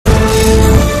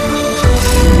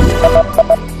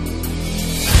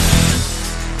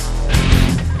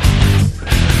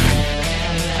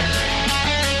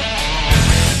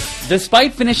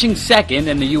Despite finishing second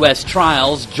in the U.S.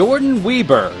 trials, Jordan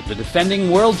Weber, the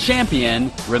defending world champion,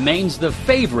 remains the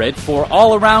favorite for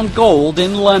all-around gold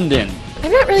in London.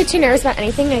 I'm not really too nervous about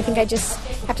anything. I think I just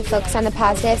have to focus on the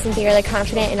positives and be really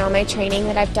confident in all my training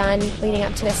that I've done leading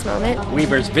up to this moment.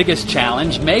 Weber's biggest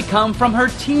challenge may come from her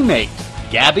teammate,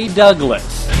 Gabby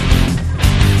Douglas.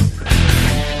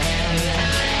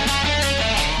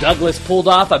 Douglas pulled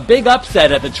off a big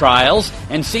upset at the trials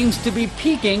and seems to be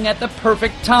peaking at the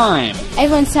perfect time.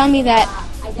 Everyone's telling me that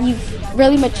you've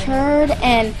really matured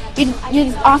and you're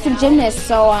an awesome gymnast,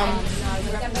 so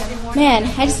man,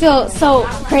 I just feel so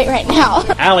great right now.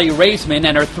 Allie Raisman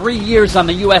and her 3 years on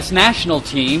the U.S. national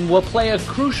team will play a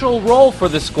crucial role for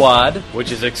the squad,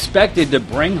 which is expected to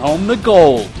bring home the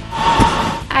gold.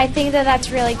 I think that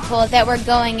that's really cool that we're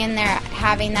going in there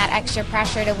having that extra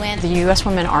pressure to win. The U.S.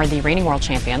 women are the reigning world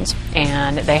champions,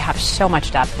 and they have so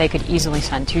much depth. They could easily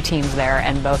send two teams there,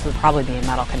 and both would probably be in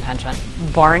medal contention.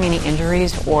 Barring any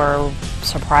injuries or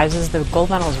surprises, the gold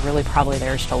medal is really probably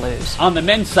theirs to lose. On the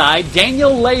men's side,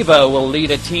 Daniel Leyva will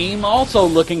lead a team also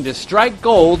looking to strike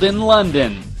gold in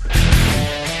London.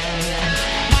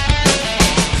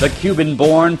 The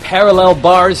Cuban-born parallel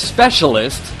bars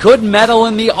specialist could medal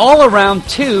in the all-around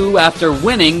two after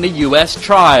winning the U.S.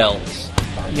 trials.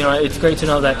 You know, it's great to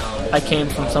know that I came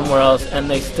from somewhere else and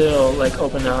they still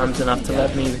open their arms enough to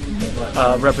let me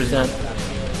represent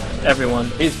everyone.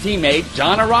 His teammate,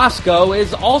 John Orozco,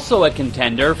 is also a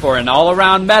contender for an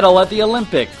all-around medal at the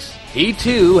Olympics. He,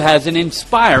 too, has an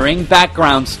inspiring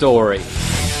background story.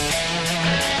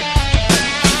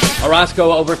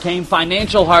 Orozco overcame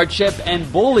financial hardship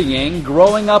and bullying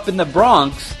growing up in the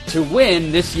Bronx to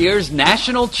win this year's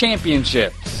national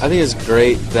championships. I think it's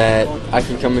great that I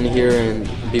can come in here and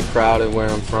be proud of where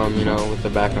I'm from, you know, with the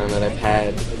background that I've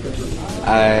had.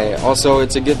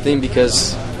 It's a good thing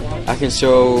because I can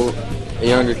show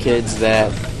younger kids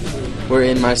that were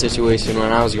in my situation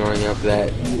when I was growing up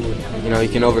that, you know, you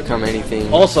can overcome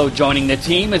anything. Also joining the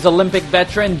team is Olympic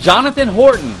veteran Jonathan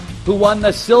Horton, who won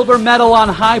the silver medal on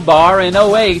high bar in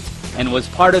 2008 and was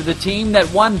part of the team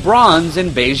that won bronze in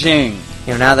Beijing.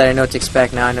 You know, now that I know what to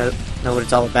expect, now I know what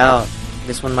it's all about,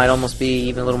 this one might almost be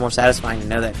even a little more satisfying to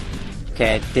know that,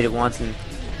 okay, I did it once and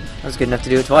I was good enough to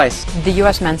do it twice. The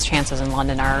U.S. men's chances in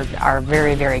London are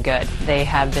very, very good. They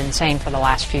have been saying for the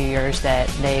last few years that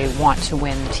they want to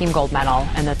win the team gold medal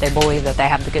and that they believe that they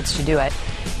have the goods to do it.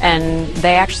 And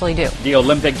they actually do. The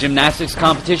Olympic gymnastics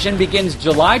competition begins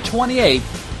July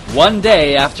 28th, one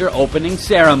day after opening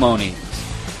ceremonies.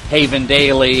 Haven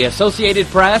Daley, Associated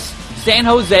Press, San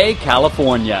Jose,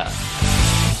 California.